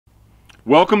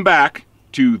Welcome back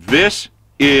to This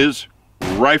is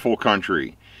Rifle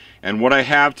Country. And what I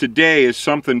have today is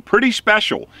something pretty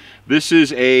special. This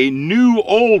is a new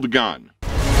old gun.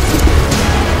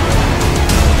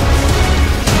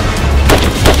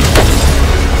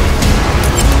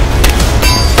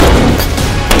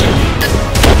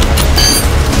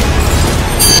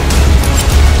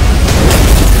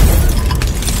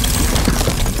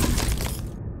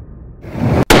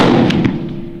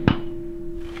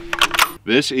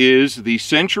 This is the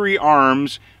Sellier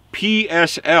Arms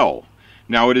PSL.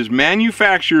 Now it is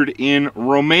manufactured in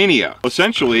Romania.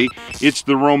 Essentially, it's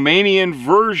the Romanian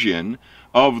version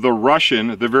of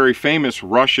the very famous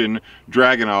Russian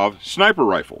Dragunov sniper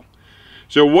rifle.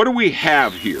 So what do we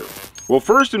have here? Well,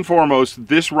 first and foremost,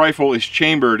 this rifle is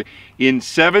chambered in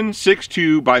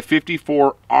 7.62 by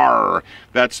 54R.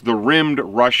 That's the rimmed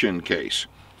Russian case.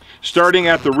 Starting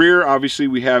at the rear, obviously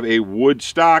we have a wood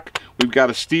stock. We've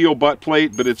got a steel butt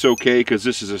plate, but it's okay because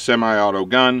this is a semi-auto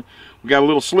gun. We've got a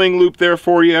little sling loop there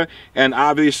for you, and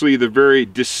obviously the very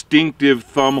distinctive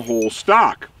thumb hole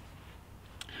stock.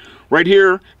 Right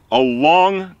here, a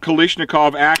long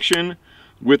Kalashnikov action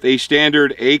with a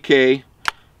standard AK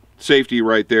safety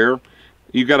right there.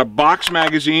 You've got a box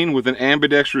magazine with an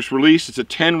ambidextrous release. It's a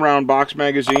 10-round box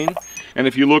magazine, and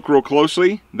if you look real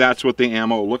closely, that's what the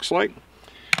ammo looks like.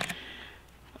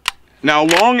 Now,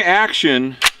 long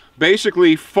action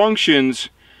basically functions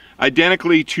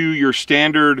identically to your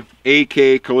standard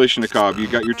AK Kalashnikov.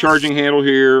 You've got your charging handle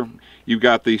here, you've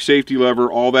got the safety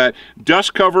lever, all that.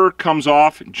 Dust cover comes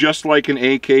off just like an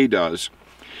AK does.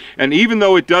 And even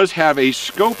though it does have a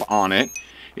scope on it,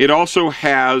 it also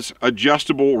has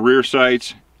adjustable rear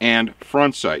sights and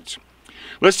front sights.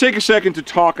 Let's take a second to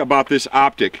talk about this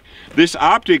optic. This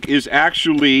optic is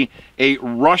actually a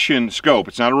Russian scope.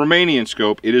 It's not a Romanian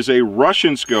scope. It is a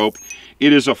Russian scope.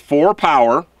 It is a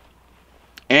 4-power.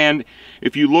 And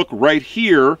if you look right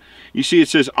here, you see it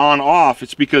says on-off.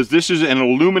 It's because this is an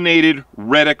illuminated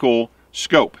reticle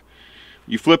scope.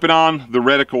 You flip it on, the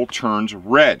reticle turns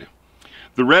red.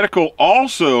 The reticle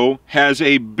also has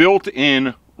a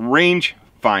built-in range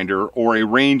finder or a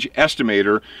range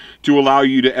estimator to allow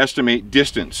you to estimate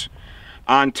distance.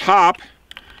 On top,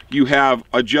 you have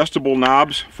adjustable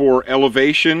knobs for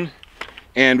elevation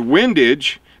and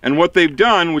windage, and what they've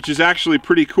done, which is actually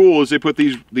pretty cool, is they put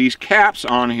these caps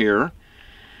on here,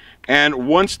 and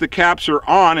once the caps are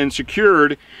on and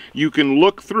secured, you can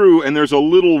look through and there's a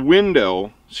little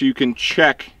window so you can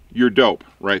check your dope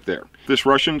right there. This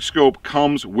Russian scope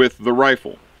comes with the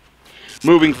rifle.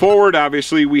 Moving forward,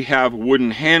 obviously, we have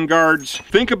wooden handguards.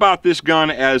 Think about this gun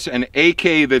as an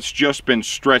AK that's just been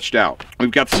stretched out.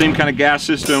 We've got the same kind of gas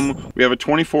system. We have a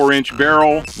 24-inch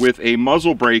barrel with a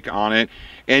muzzle brake on it.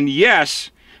 And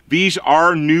yes, these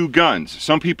are new guns.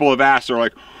 Some people have asked, they're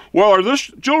like, well, are those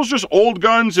just old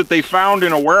guns that they found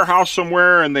in a warehouse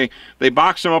somewhere and they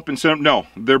box them up and send them? No,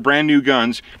 they're brand new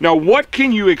guns. Now, what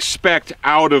can you expect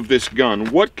out of this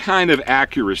gun? What kind of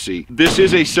accuracy? This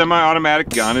is a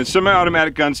semi-automatic gun, and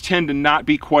semi-automatic guns tend to not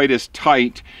be quite as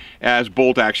tight as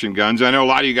bolt-action guns. I know a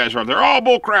lot of you guys are out there, oh,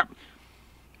 bull crap.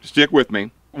 Stick with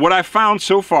me. What I've found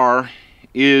so far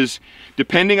is,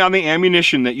 depending on the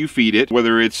ammunition that you feed it,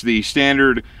 whether it's the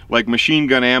standard like machine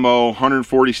gun ammo,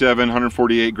 147,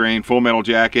 148 grain, full metal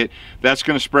jacket, that's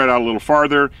going to spread out a little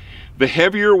farther. The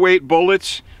heavier weight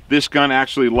bullets, this gun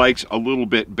actually likes a little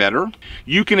bit better.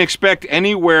 You can expect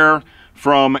anywhere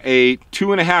from a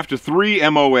 2.5 to 3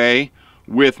 MOA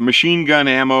with machine gun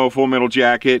ammo, full metal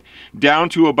jacket, down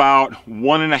to about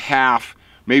 1.5,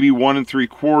 maybe 1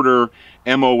 3/4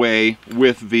 MOA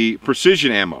with the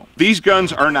precision ammo. These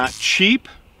guns are not cheap,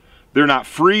 they're not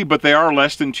free, but they are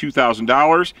less than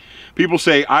 $2,000. People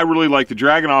say, I really like the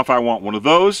Dragunov, I want one of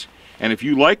those. And if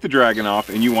you like the Dragunov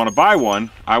and you want to buy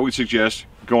one, I would suggest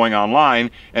going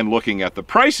online and looking at the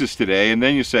prices today, and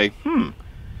then you say,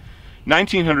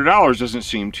 $1,900 doesn't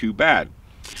seem too bad.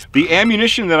 The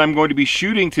ammunition that I'm going to be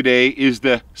shooting today is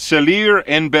the Sellier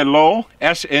Bellot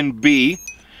SNB,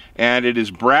 and it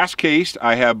is brass cased.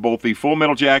 I have both the full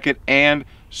metal jacket and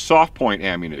soft point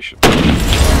ammunition.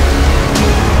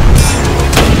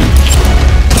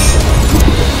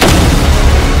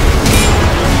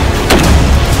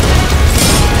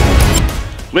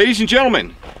 Ladies and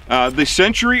gentlemen, the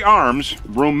Sellier Arms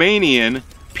Romanian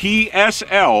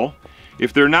PSL,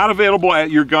 if they're not available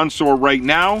at your gun store right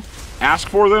now, ask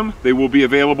for them. They will be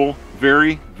available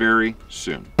very, very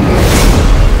soon.